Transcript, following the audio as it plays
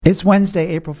It's Wednesday,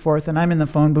 April 4th, and I'm in the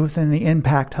phone booth in the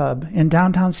Impact Hub in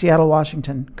downtown Seattle,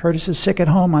 Washington. Curtis is sick at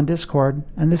home on Discord,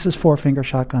 and this is Four Finger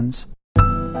Shotguns.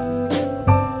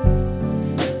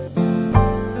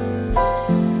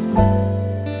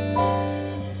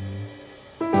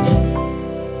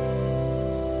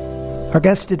 Our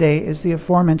guest today is the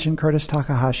aforementioned Curtis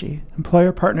Takahashi,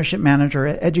 Employer Partnership Manager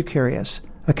at EduCurious,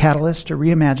 a catalyst to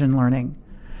reimagine learning.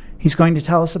 He's going to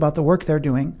tell us about the work they're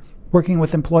doing, working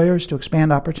with employers to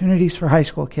expand opportunities for high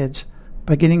school kids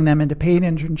by getting them into paid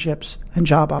internships and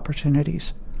job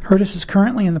opportunities. Curtis is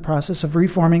currently in the process of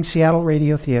reforming Seattle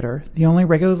Radio Theater, the only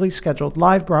regularly scheduled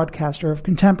live broadcaster of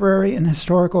contemporary and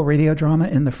historical radio drama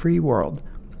in the free world,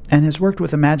 and has worked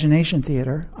with Imagination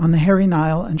Theater on the Harry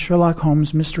Nile and Sherlock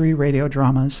Holmes mystery radio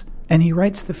dramas, and he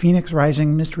writes the Phoenix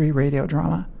Rising mystery radio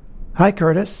drama. Hi,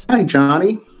 Curtis. Hi,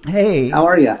 Johnny. Hey. How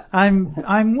are you?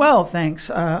 I'm well,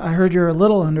 thanks. I heard you're a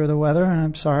little under the weather, and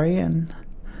I'm sorry,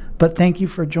 but thank you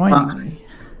for joining me.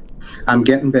 I'm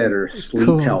getting better.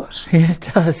 Sleep helps.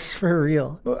 It does, for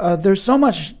real. There's so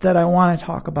much that I want to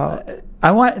talk about.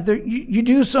 You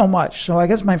do so much, so I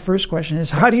guess my first question is,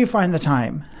 how do you find the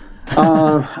time?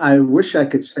 I wish I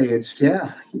could say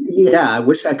I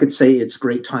wish I could say it's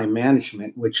great time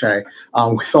management, which I,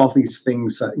 with all these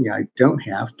things, I don't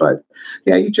have. But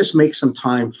yeah, you just make some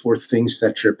time for things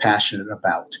that you're passionate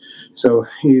about. So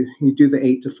you do the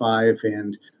 8 to 5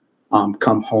 and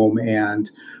come home, and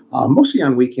mostly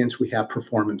on weekends we have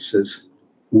performances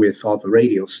with all the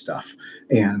radio stuff,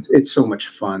 and it's so much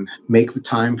fun. Make the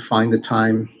time, find the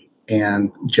time,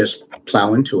 and just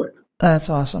plow into it. That's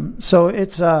awesome. So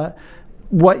it's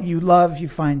what you love, you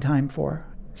find time for.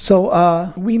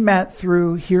 So we met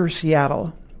through Hear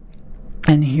Seattle,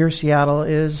 and Hear Seattle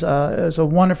is a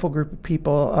wonderful group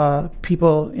of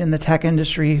people in the tech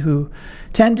industry who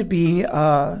tend to be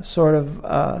their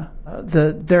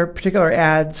particular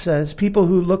ad says people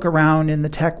who look around in the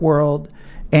tech world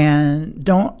and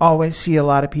don't always see a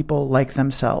lot of people like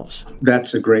themselves.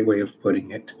 That's a great way of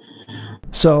putting it.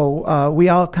 So we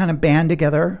all kind of band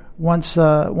together once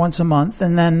a month,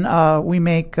 and then we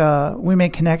make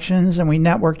connections and we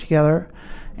network together,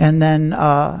 and then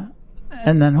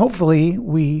hopefully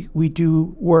we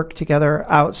do work together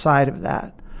outside of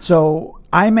that. So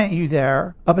I met you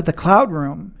there up at the Cloud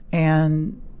Room,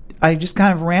 and I just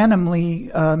kind of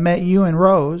randomly met you and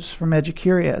Rose from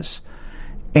EduCurious.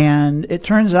 And it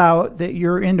turns out that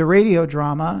you're into radio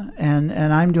drama, and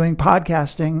I'm doing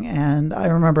podcasting, and I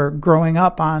remember growing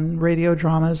up on radio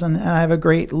dramas, and I have a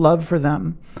great love for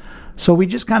them. So we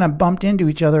just kind of bumped into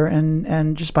each other,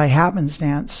 and just by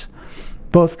happenstance,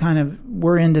 both kind of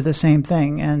were into the same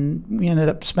thing, and we ended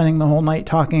up spending the whole night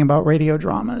talking about radio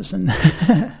dramas. And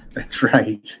That's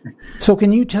right. So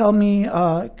can you tell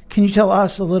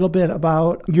us a little bit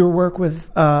about your work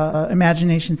with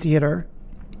Imagination Theater?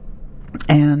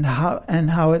 And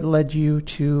how it led you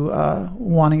to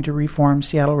wanting to reform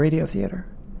Seattle Radio Theater?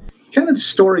 Kind of the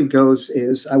story goes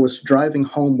is I was driving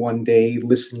home one day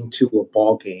listening to a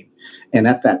ball game, and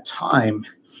at that time,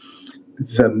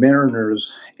 the Mariners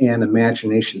and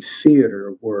Imagination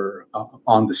Theater were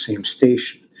on the same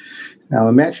station. Now,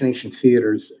 Imagination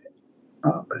Theater is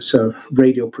a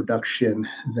radio production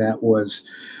that was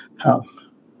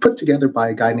put together by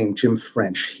a guy named Jim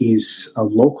French. He's a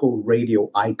local radio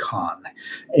icon,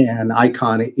 and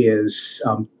icon is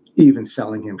even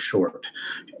selling him short.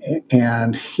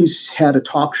 And he's had a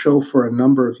talk show for a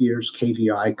number of years,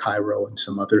 KVI, Cairo, and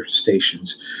some other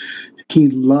stations. He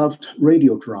loved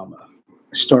radio drama,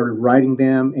 started writing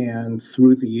them, and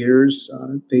through the years,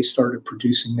 they started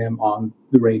producing them on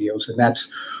the radios. And that's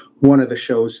one of the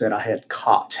shows that I had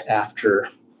caught after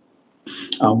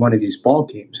one of these ball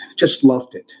games. Just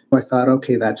loved it. I thought,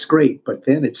 okay, that's great. But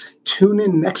then it's tune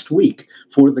in next week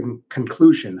for the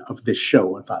conclusion of this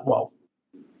show. I thought, well,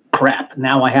 crap,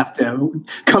 now I have to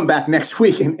come back next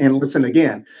week and listen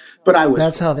again. But I was...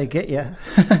 That's how they get you.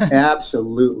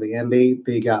 Absolutely. And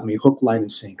they got me hook, line,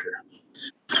 and sinker.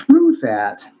 Through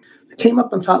that, I came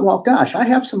up and thought, well, gosh, I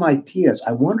have some ideas.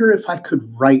 I wonder if I could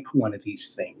write one of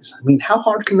these things. I mean, how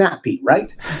hard can that be, right?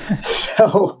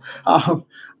 So...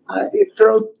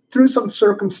 through some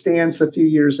circumstance a few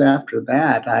years after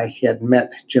that, I had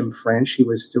met Jim French. He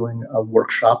was doing a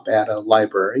workshop at a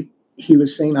library. He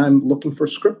was saying, I'm looking for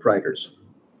script writers.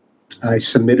 I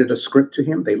submitted a script to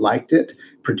him. They liked it,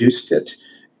 produced it,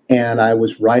 and I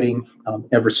was writing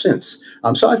ever since.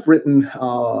 So I've written,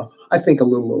 I think, a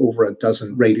little over a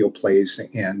dozen radio plays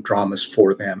and dramas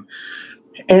for them.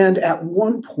 And at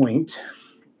one point,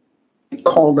 I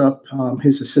called up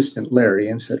his assistant, Larry,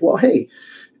 and said, well, hey,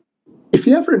 if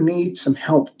you ever need some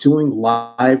help doing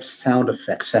live sound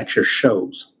effects at your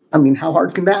shows, I mean, how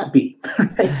hard can that be?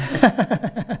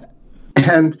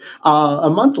 And a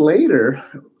month later,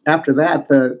 after that,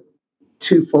 the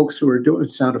two folks who were doing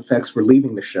sound effects were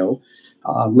leaving the show.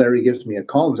 Larry gives me a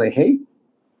call and say, "Hey,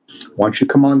 why don't you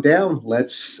come on down?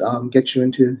 Let's get you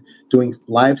into doing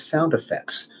live sound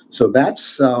effects." So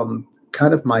that's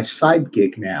kind of my side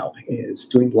gig now, is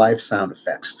doing live sound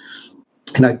effects.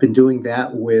 And I've been doing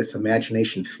that with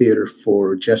Imagination Theater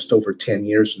for just over 10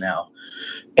 years now.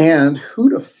 And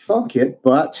who'd have thunk it,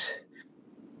 but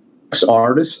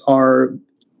artists are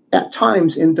at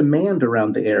times in demand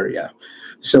around the area.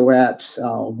 So at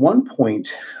one point,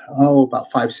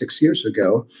 about 5, 6 years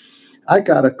ago, I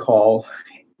got a call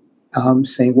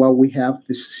saying, well, we have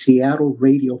this Seattle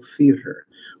Radio Theater.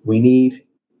 We need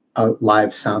a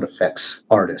live sound effects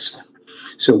artist.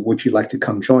 So would you like to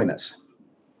come join us?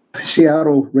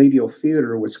 Seattle Radio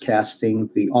Theater was casting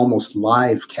the Almost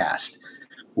Live cast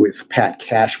with Pat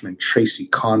Cashman, Tracy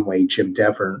Conway, Jim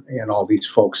Devern, and all these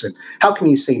folks. And how can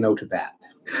you say no to that?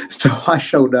 So I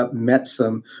showed up, met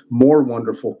some more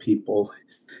wonderful people,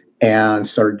 and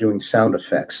started doing sound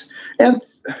effects. And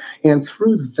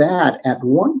through that, at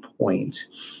one point,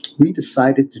 we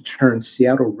decided to turn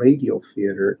Seattle Radio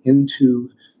Theater into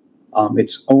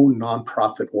its own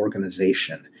nonprofit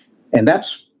organization. And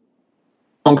that's,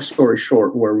 long story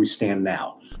short, where we stand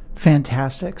now.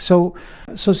 Fantastic. So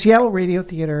Seattle Radio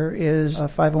Theater is a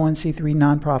 501c3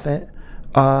 nonprofit,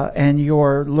 and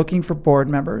you're looking for board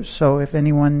members. So if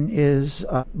anyone is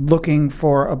looking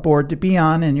for a board to be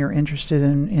on and you're interested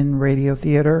in radio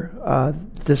theater,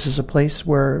 this is a place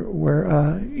where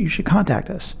you should contact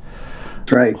us.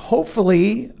 That's right.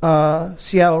 Hopefully,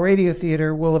 Seattle Radio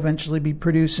Theater will eventually be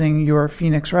producing your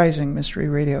Phoenix Rising mystery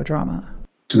radio drama.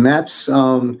 And that's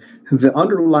the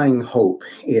underlying hope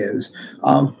is,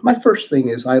 my first thing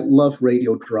is I love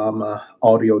radio drama,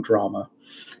 audio drama,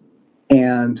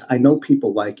 and I know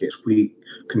people like it. We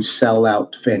can sell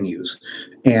out venues.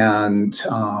 And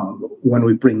when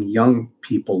we bring young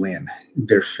people in,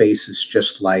 their faces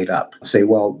just light up. Say,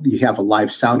 well, you have a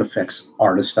live sound effects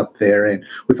artist up there, and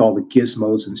with all the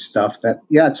gizmos and stuff, that,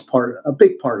 yeah, it's a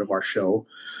big part of our show.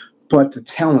 But the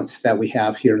talent that we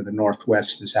have here in the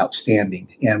Northwest is outstanding,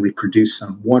 and we produce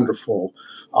some wonderful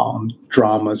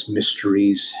dramas,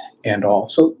 mysteries, and all.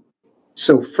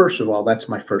 So first of all, that's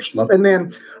my first love. And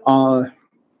then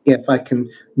if I can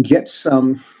get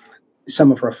some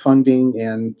of our funding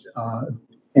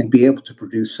and be able to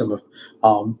produce some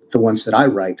of the ones that I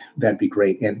write, that'd be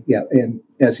great. And yeah, and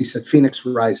as he said, Phoenix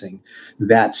Rising,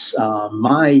 that's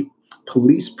my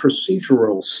police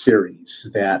procedural series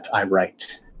that I write.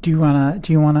 Do you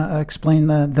wanna explain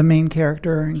the main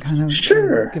character and kind of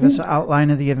Sure. Give us an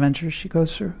outline of the adventures she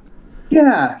goes through?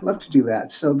 Yeah, I'd love to do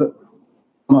that. So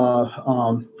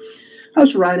I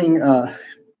was writing a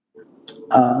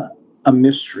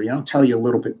mystery. I'll tell you a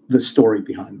little bit the story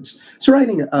behind this. So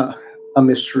writing a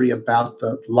mystery about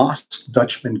the Lost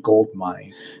Dutchman gold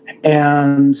mine,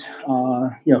 and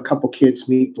a couple kids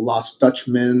meet the Lost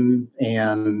Dutchman,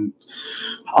 and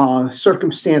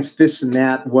circumstance this and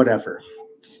that, whatever.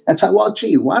 I thought, well,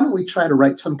 gee, why don't we try to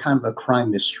write some kind of a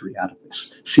crime mystery out of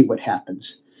this, see what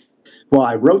happens. Well,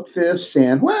 I wrote this,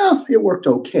 and, well, it worked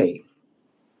okay.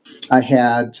 I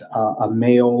had a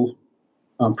male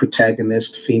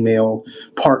protagonist, female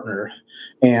partner,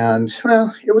 and,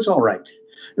 well, it was all right.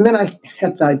 And then I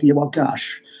had the idea, well,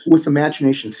 gosh, with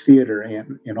Imagination Theater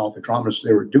and all the dramas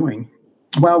they were doing,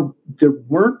 well, there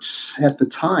weren't at the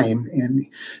time,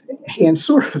 and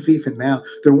sort of even now,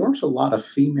 there weren't a lot of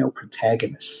female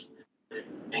protagonists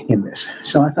in this.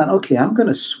 So I thought, okay, I'm going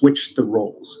to switch the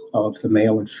roles of the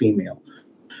male and female.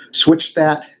 Switch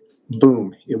that,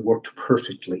 boom, it worked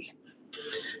perfectly.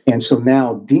 And so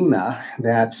now Dina,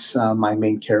 that's my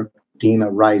main character, Dina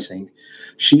Rising,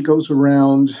 she goes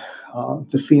around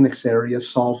the Phoenix area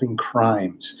solving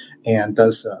crimes and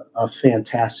does a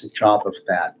fantastic job of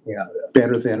that. Yeah,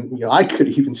 better than I could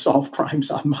even solve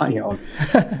crimes on my own.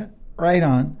 Right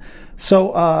on. So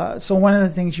one of the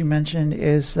things you mentioned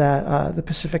is that the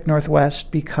Pacific Northwest,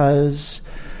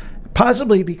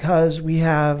 possibly because we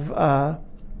have a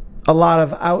lot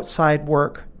of outside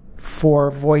work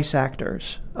for voice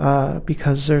actors,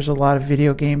 because there's a lot of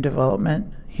video game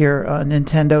development here.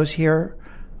 Nintendo's here.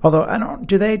 Although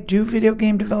do they do video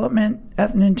game development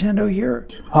at Nintendo here?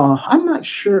 I'm not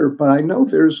sure, but I know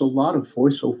there's a lot of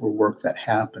voiceover work that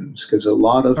happens because a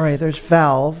lot of. All right, there's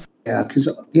Valve. Yeah, because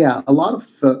a lot of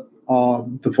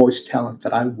the voice talent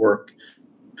that I work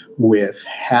with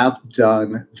have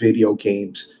done video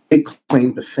games. Big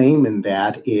claim to fame in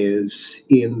that is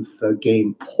in the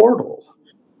game Portal.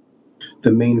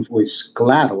 the main voice,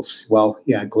 GLaDOS. Well,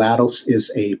 yeah, GLaDOS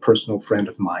is a personal friend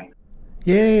of mine.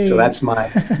 Yay! So that's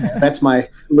my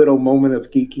little moment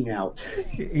of geeking out.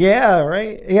 Yeah,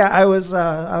 right. Yeah, I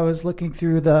was looking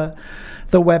through the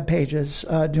web pages,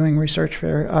 doing research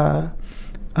for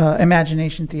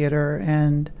Imagination Theater,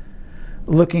 and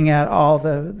looking at all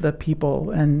the people,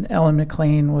 and Ellen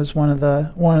McLean was one of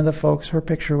the folks. Her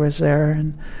picture was there,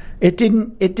 and it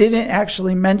didn't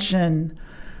actually mention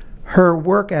her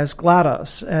work as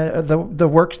GLaDOS, the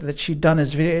work that she'd done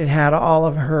as video. It had all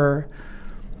of her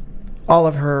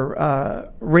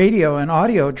radio and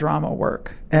audio drama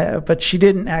work, but she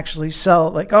didn't actually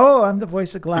sell like, oh, I'm the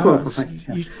voice of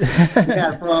GLaDOS.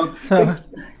 Yeah, well,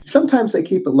 sometimes they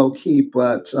keep it low key,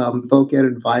 but they'll get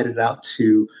invited out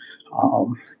to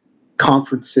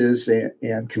conferences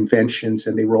and conventions,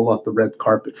 and they roll out the red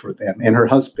carpet for them. And her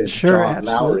husband, John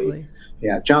Lowry.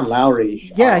 Yeah, John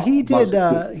Lowry. Yeah, he did.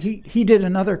 He did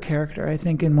another character, I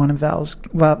think, in one of Valve's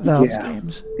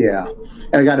games. Yeah,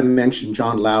 and I got to mention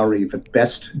John Lowry, the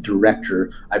best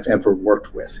director I've ever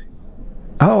worked with.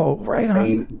 Oh, right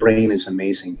on. Brain is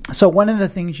amazing. So one of the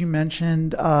things you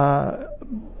mentioned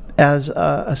as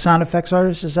a sound effects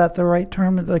artist, is that the right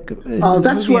term? Like in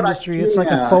the movie industry, it's like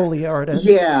a Foley artist.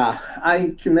 Yeah,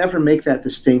 I can never make that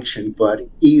distinction, but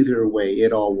either way,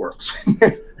 it all works.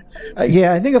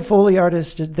 Yeah, I think a Foley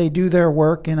artist, they do their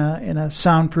work in a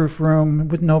soundproof room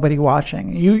with nobody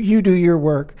watching. You do your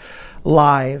work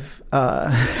live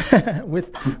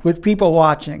with people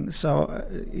watching, so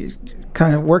you're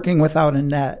kind of working without a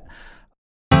net.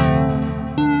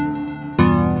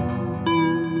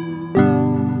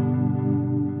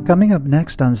 Coming up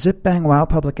next on Zip Bang Wow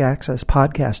Public Access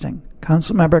Podcasting,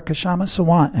 Councilmember Kshama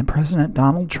Sawant and President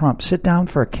Donald Trump sit down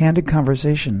for a candid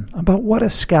conversation about what a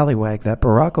scallywag that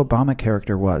Barack Obama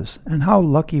character was and how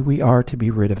lucky we are to be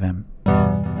rid of him.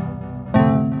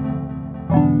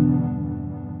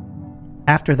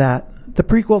 After that, the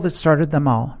prequel that started them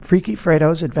all, Freaky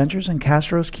Fredo's Adventures in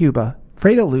Castro's Cuba.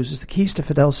 Fredo loses the keys to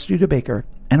Fidel's Studebaker,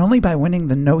 and only by winning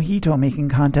the Nojito making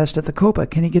contest at the Copa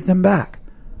can he get them back.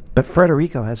 But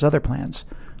Frederico has other plans,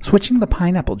 switching the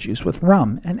pineapple juice with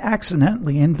rum and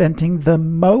accidentally inventing the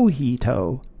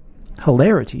mojito.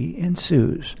 Hilarity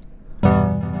ensues.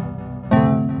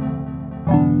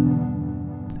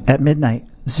 At midnight,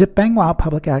 Zip Bang Wow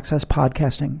Public Access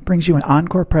Podcasting brings you an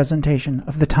encore presentation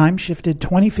of the time-shifted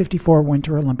 2054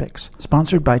 Winter Olympics,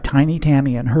 sponsored by Tiny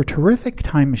Tammy and her terrific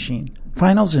time machine,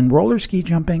 finals in roller ski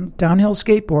jumping, downhill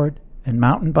skateboard, and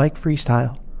mountain bike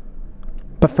freestyle.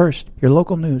 But first, your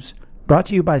local news, brought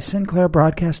to you by Sinclair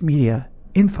Broadcast Media,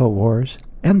 InfoWars,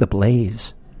 and The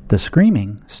Blaze. The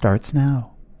screaming starts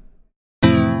now.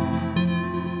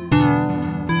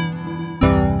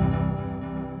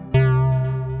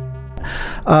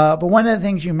 But one of the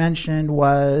things you mentioned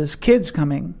was kids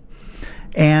coming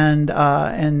and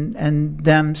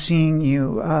them seeing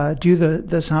you do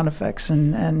the sound effects,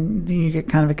 and you get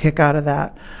kind of a kick out of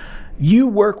that. You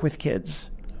work with kids.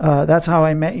 That's how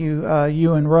I met you,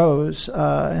 you and Rose,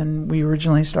 and we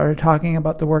originally started talking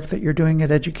about the work that you're doing at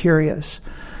EduCurious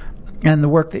and the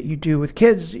work that you do with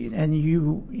kids, and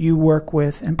you work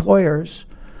with employers.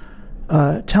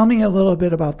 Tell me a little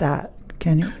bit about that,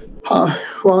 can you?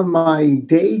 Well, my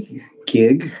day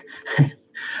gig,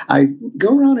 I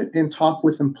go around and talk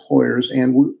with employers,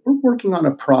 and we're working on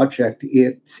a project.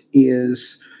 It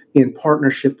is in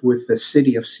partnership with the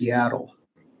city of Seattle.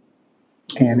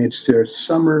 And it's their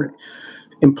summer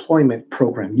employment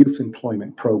program, youth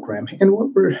employment program. And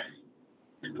what we're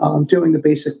doing, the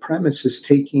basic premise is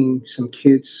taking some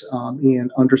kids in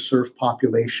underserved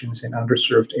populations in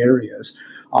underserved areas.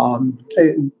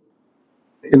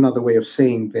 Another way of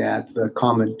saying that, the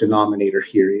common denominator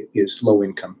here is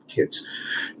low-income kids.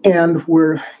 And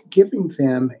we're giving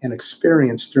them an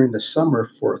experience during the summer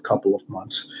for a couple of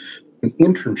months,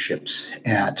 internships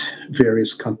at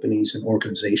various companies and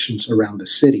organizations around the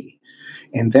city.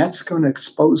 And that's going to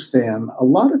expose them a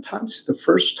lot of times the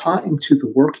first time to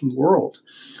the working world.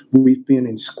 We've been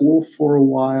in school for a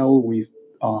while.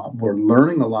 We're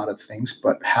learning a lot of things,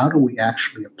 but how do we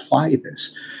actually apply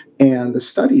this? And the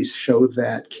studies show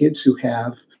that kids who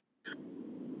have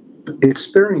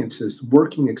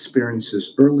working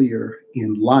experiences earlier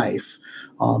in life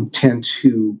tend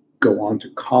to go on to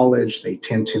college. They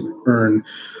tend to earn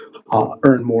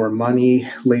more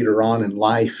money later on in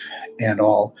life and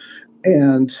all.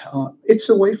 And it's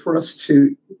a way for us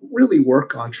to really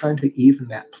work on trying to even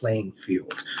that playing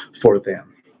field for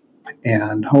them.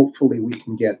 And hopefully we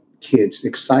can get kids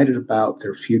excited about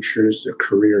their futures, their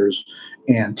careers,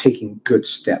 and taking good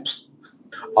steps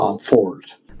forward.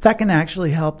 that can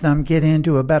actually help them get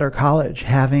into a better college,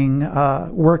 having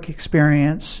work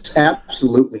experience.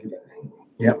 Absolutely.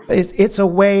 Yeah. It's a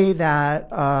way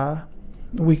that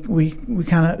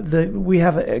we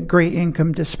have a great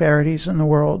income disparities in the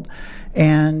world,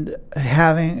 and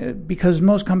because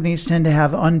most companies tend to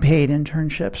have unpaid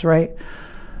internships, right?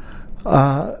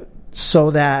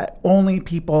 So that only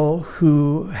people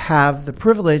who have the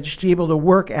privilege to be able to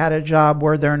work at a job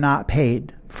where they're not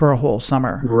paid for a whole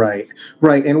summer. Right.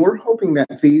 And we're hoping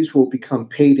that these will become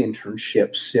paid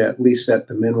internships, at least at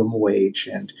the minimum wage,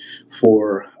 and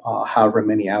for however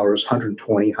many hours,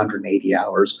 120, 180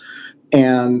 hours.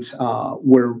 And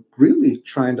we're really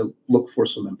trying to look for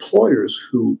some employers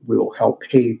who will help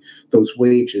pay those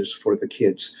wages for the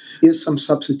kids. Is some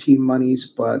subsidy monies,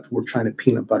 but we're trying to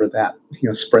peanut butter that,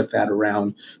 spread that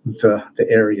around the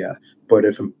area. But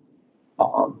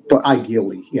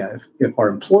ideally, if our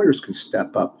employers can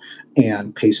step up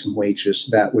and pay some wages,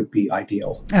 that would be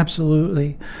ideal.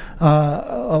 Absolutely.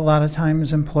 A lot of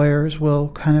times employers will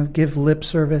kind of give lip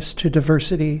service to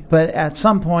diversity, but at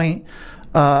some point,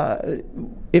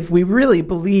 if we really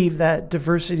believe that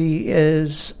diversity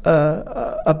is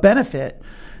a benefit,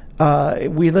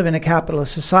 we live in a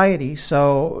capitalist society,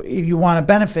 so if you want a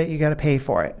benefit, you got to pay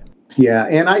for it. Yeah,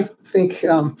 and I think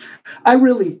I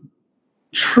really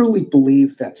truly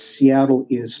believe that Seattle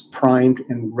is primed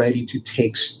and ready to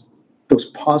take those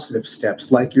positive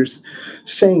steps. Like you're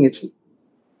saying, it's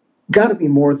got to be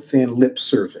more than lip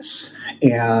service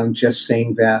and just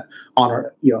saying that on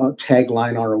our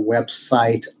tagline on our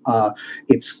website.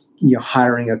 It's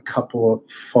hiring a couple of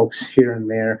folks here and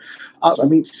there.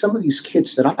 Some of these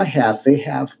kids that I have, they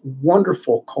have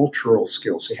wonderful cultural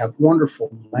skills. They have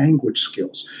wonderful language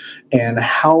skills, and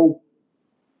how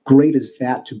great is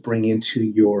that to bring into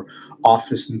your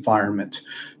office environment?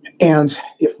 And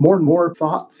if more and more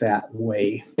thought that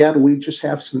way, we just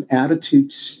have some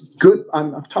attitudes. Good.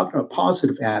 I'm talking about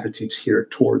positive attitudes here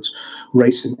towards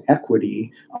race and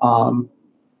equity.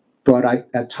 But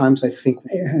at times I think,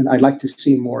 and I'd like to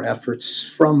see more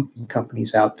efforts from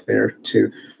companies out there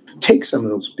to take some of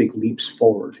those big leaps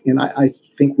forward. And I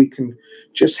think we can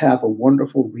just have a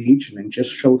wonderful region and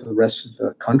just show the rest of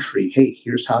the country, hey,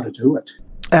 here's how to do it.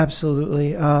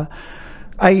 Absolutely.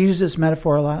 I use this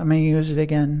metaphor a lot. I'm going to use it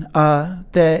again.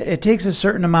 That it takes a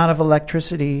certain amount of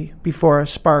electricity before a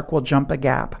spark will jump a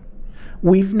gap.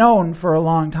 We've known for a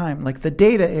long time, like the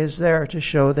data is there to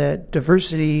show that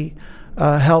diversity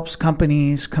helps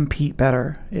companies compete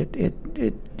better.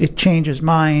 It changes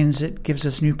minds. It gives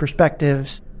us new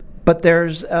perspectives. But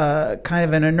there's kind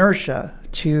of an inertia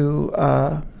to.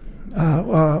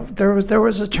 There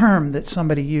was a term that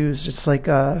somebody used. It's like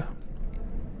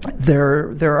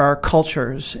there are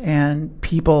cultures, and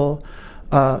people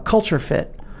culture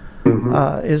fit.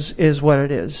 Is what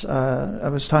it is. I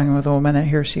was talking with a woman at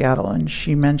here Seattle, and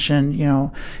she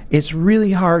mentioned, it's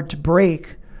really hard to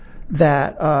break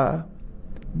that.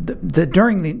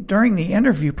 During the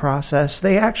interview process,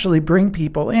 they actually bring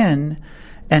people in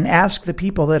and ask the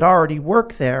people that already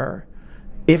work there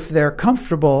if they're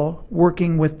comfortable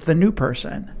working with the new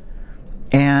person.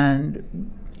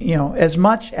 And as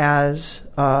much as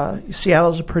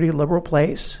Seattle's a pretty liberal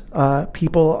place,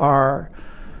 people are.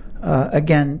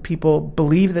 Again, people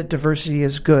believe that diversity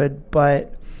is good,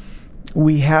 but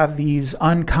we have these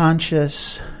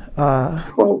unconscious.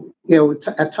 At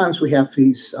times we have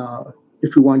these.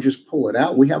 If we want to just pull it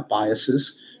out, we have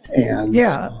biases, and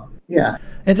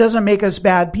it doesn't make us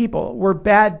bad people. We're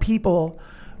bad people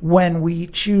when we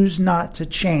choose not to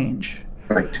change.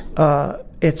 Right. We're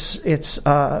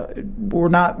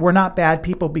not bad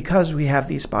people because we have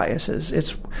these biases.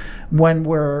 It's when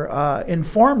we're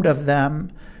informed of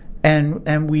them.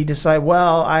 And we decide,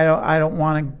 well, I don't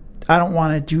want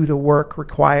to do the work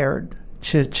required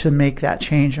to make that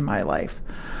change in my life.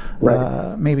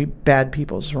 Right. Maybe bad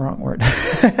people is the wrong word,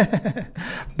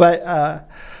 but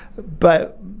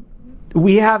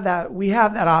we have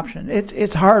that option.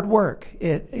 It's hard work.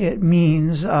 It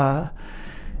means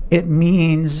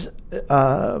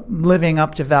living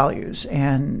up to values,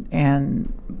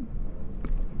 and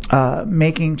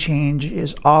making change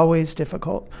is always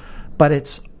difficult, but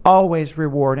it's always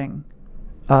rewarding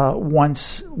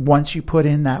once you put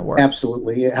in that work.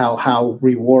 Absolutely, how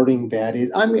rewarding that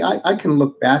is. I can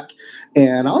look back,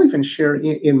 and I'll even share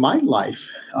in my life,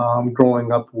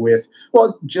 growing up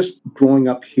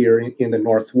here in the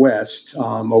Northwest,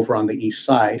 over on the East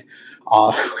Side.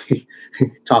 We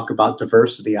talk about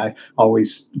diversity. I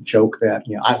always joke that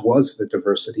I was the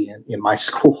diversity in my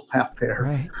school out there.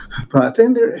 Right. But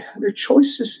then there are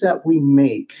choices that we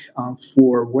make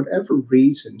for whatever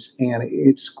reasons, and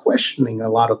it's questioning a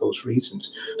lot of those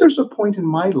reasons. There's a point in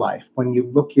my life when you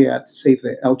look at, say,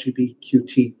 the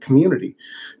LGBTQ community,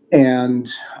 and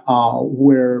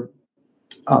where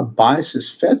bias is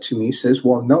fed to me says,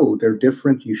 well, no, they're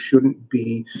different. You shouldn't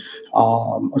be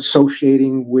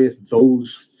associating with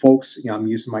those folks. I'm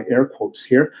using my air quotes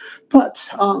here, but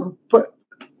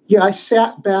yeah, I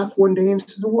sat back one day and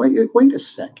said, wait a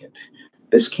second,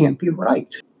 this can't be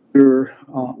right. You're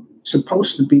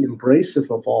supposed to be embracive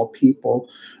of all people,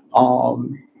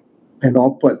 and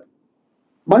all, but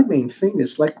my main thing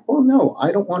is like, well, no,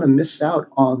 I don't want to miss out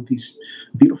on these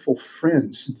beautiful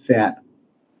friends that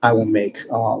I will make,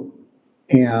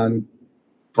 and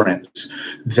friends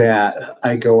that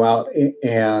I go out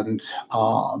and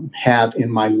have in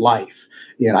my life.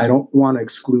 And I don't want to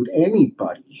exclude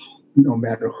anybody, no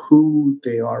matter who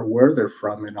they are, where they're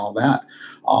from, and all that.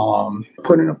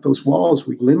 Putting up those walls,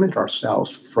 we limit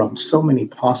ourselves from so many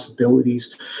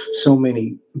possibilities, so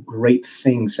many great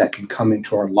things that can come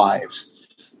into our lives.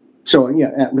 So,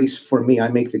 yeah, at least for me, I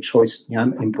make the choice.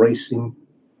 I'm embracing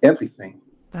everything.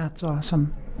 That's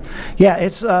awesome. Yeah,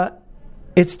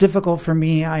 it's difficult for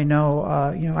me. I know.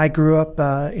 I grew up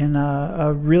in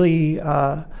a really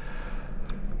a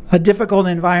difficult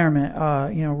environment.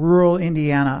 Rural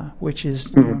Indiana, which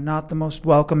is not the most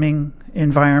welcoming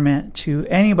environment to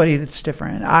anybody that's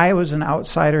different. I was an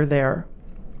outsider there,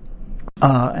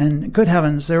 and good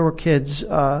heavens, there were kids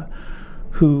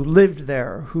who lived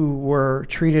there who were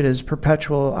treated as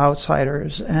perpetual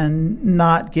outsiders and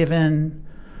not given.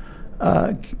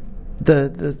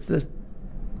 The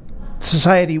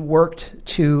society worked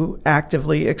to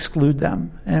actively exclude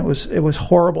them, and it was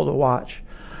horrible to watch.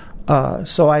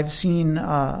 So I've seen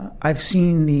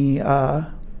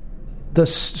the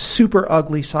super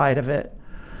ugly side of it,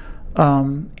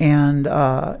 and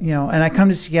I come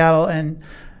to Seattle, and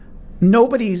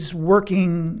nobody's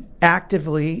working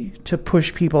actively to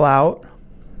push people out,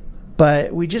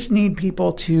 but we just need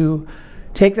people to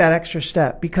take that extra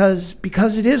step because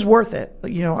it is worth it.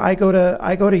 I go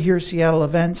to Hear Seattle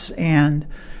events, and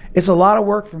it's a lot of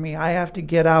work for me. I have to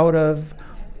get out of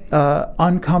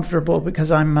uncomfortable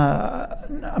because I'm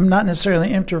not necessarily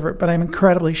an introvert, but I'm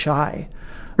incredibly shy,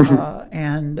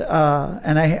 and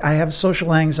I have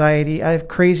social anxiety. I have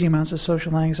crazy amounts of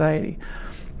social anxiety,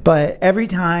 but every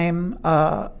time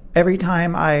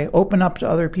I open up to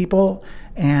other people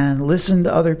and listen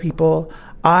to other people,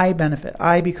 I benefit.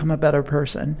 I become a better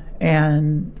person,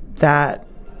 and that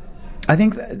I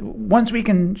think that once we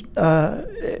can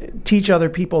teach other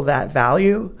people that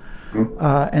value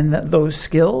and those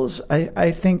skills,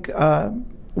 I think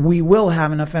we will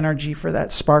have enough energy for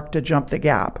that spark to jump the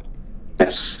gap.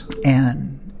 Yes,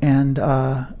 and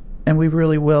we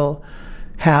really will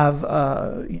have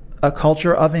a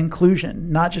culture of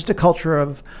inclusion, not just a culture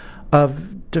of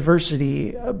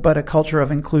diversity, but a culture of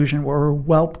inclusion where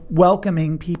we're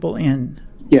welcoming people in.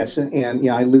 Yes, and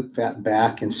I loop that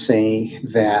back and say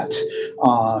that,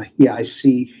 I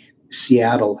see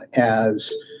Seattle as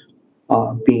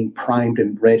being primed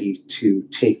and ready to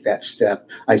take that step.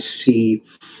 I see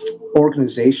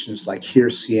organizations like Hear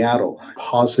Seattle,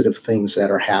 positive things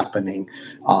that are happening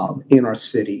in our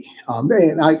city.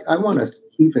 And I want to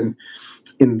even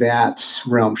in that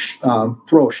realm,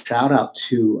 throw a shout out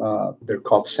to, they're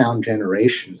called Sound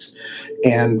Generations.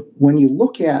 And when you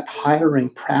look at hiring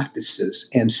practices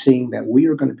and seeing that we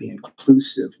are going to be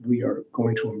inclusive, we are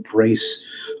going to embrace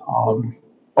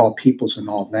all peoples and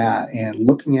all that, and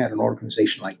looking at an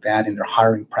organization like that in their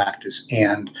hiring practice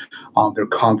and their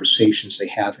conversations they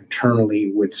have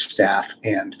internally with staff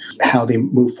and how they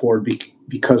move forward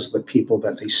because of the people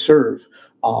that they serve,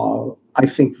 I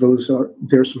think there's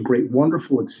some great,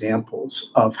 wonderful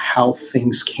examples of how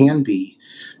things can be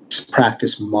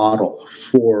practice model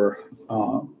for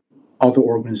other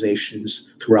organizations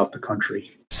throughout the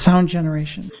country. Sound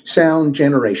Generations. Sound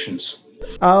Generations.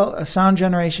 Sound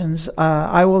Generations.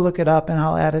 I will look it up and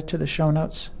I'll add it to the show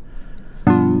notes.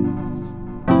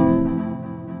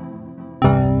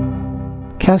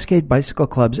 Cascade Bicycle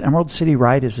Club's Emerald City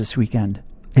Ride is this weekend.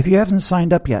 If you haven't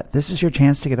signed up yet, this is your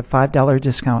chance to get a $5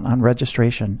 discount on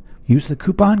registration. Use the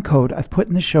coupon code I've put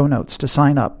in the show notes to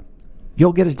sign up.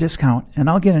 You'll get a discount, and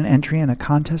I'll get an entry in a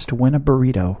contest to win a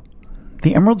burrito.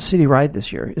 The Emerald City Ride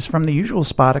this year is from the usual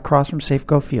spot across from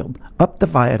Safeco Field, up the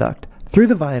viaduct, through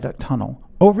the viaduct tunnel,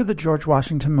 over the George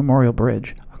Washington Memorial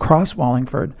Bridge, across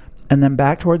Wallingford, and then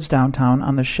back towards downtown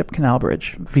on the Ship Canal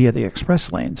Bridge via the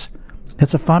express lanes.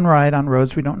 It's a fun ride on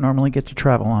roads we don't normally get to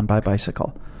travel on by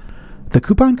bicycle. The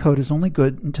coupon code is only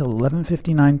good until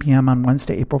 11:59 p.m. on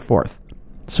Wednesday, April 4th,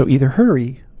 so either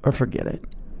hurry or forget it.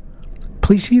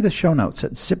 Please see the show notes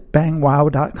at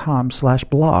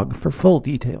zipbangwow.com/blog for full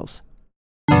details.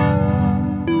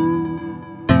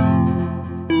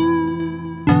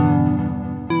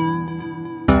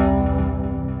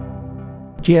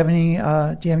 Do you have any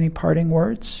parting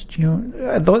words?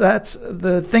 That's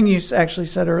the thing you actually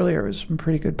said earlier was some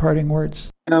pretty good parting words.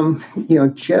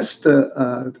 Just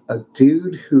a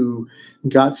dude who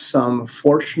got some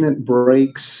fortunate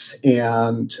breaks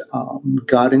and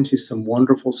got into some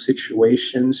wonderful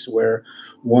situations where,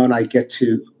 one, I get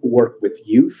to work with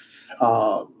youth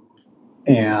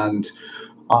and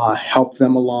help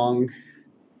them along.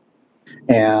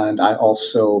 And I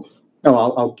also,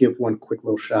 I'll give one quick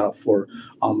little shout out for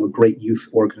a great youth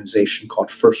organization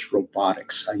called First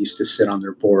Robotics. I used to sit on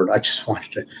their board. I just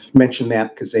wanted to mention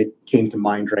that because they came to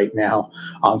mind right now.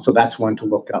 So that's one to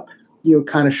look up.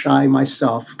 Kind of shy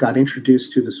myself, got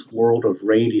introduced to this world of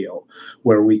radio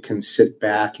where we can sit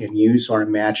back and use our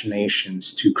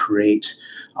imaginations to create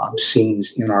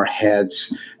scenes in our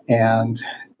heads. And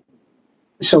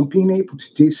so being able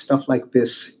to do stuff like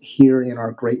this here in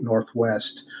our great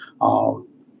Northwest,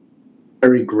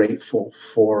 very grateful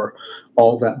for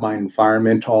all that my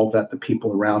environment, all that the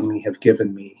people around me have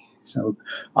given me. So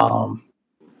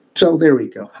there we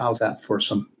go. How's that for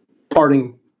some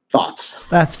parting thoughts?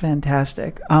 That's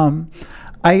fantastic. I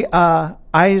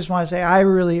just want to say I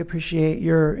really appreciate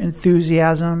your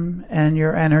enthusiasm and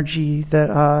your energy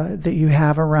that you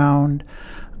have around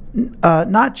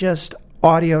not just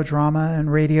audio drama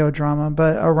and radio drama,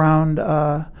 but around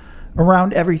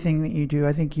everything that you do.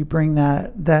 I think you bring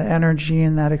that energy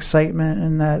and that excitement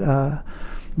and that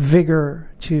vigor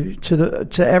to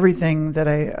everything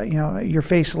that your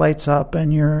face lights up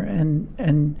and your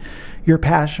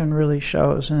passion really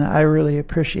shows, and I really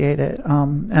appreciate it.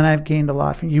 And I've gained a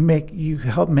lot from you. You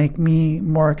help make me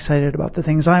more excited about the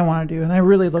things I want to do, and I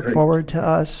really look forward to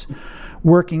us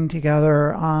working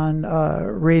together on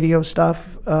radio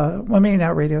stuff. Maybe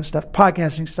not radio stuff,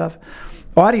 podcasting stuff,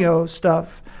 audio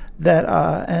stuff. That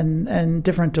and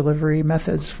different delivery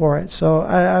methods for it. So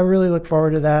I really look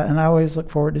forward to that, and I always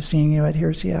look forward to seeing you at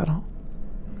Hear Seattle.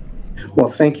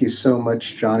 Well, thank you so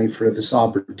much, Johnny, for this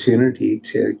opportunity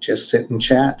to just sit and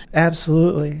chat.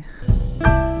 Absolutely.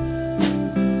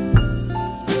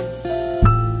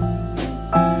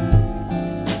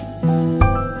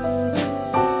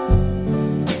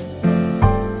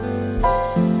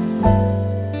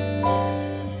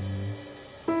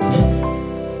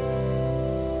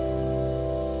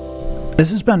 This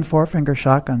has been Four Finger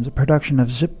Shotguns, a production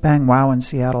of Zip Bang Wow in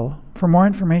Seattle. For more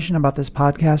information about this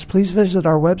podcast, please visit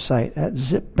our website at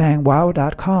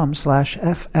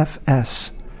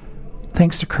zipbangwow.com/FFS.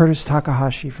 Thanks to Curtis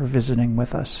Takahashi for visiting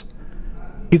with us.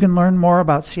 You can learn more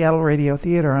about Seattle Radio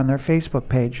Theater on their Facebook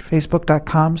page,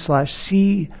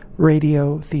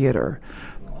 facebook.com/CRadioTheater,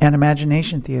 and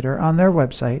Imagination Theater on their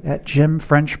website at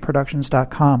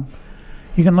jimfrenchproductions.com.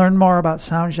 You can learn more about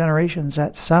Sound Generations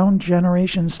at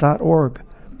soundgenerations.org.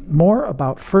 More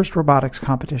about First Robotics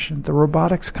Competition, the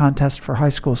robotics contest for high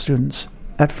school students,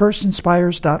 at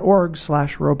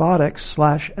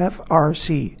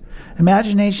firstinspires.org/robotics/FRC.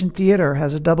 Imagination Theater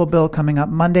has a double bill coming up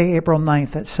Monday, April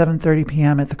 9th at 7:30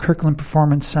 p.m. at the Kirkland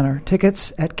Performance Center.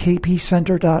 Tickets at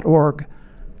kpcenter.org.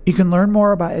 You can learn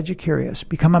more about EduCurious,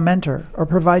 become a mentor, or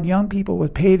provide young people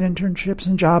with paid internships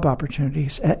and job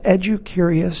opportunities at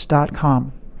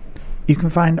educurious.com. You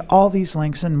can find all these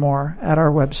links and more at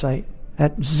our website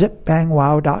at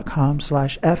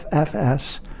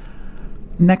zipbangwow.com/FFS.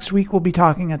 Next week we'll be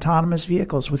talking autonomous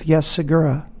vehicles with Yes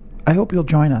Segura. I hope you'll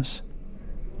join us.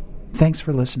 Thanks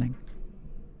for listening.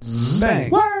 Bang.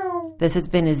 Wow. This has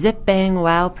been a Zip Bang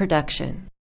Wow production.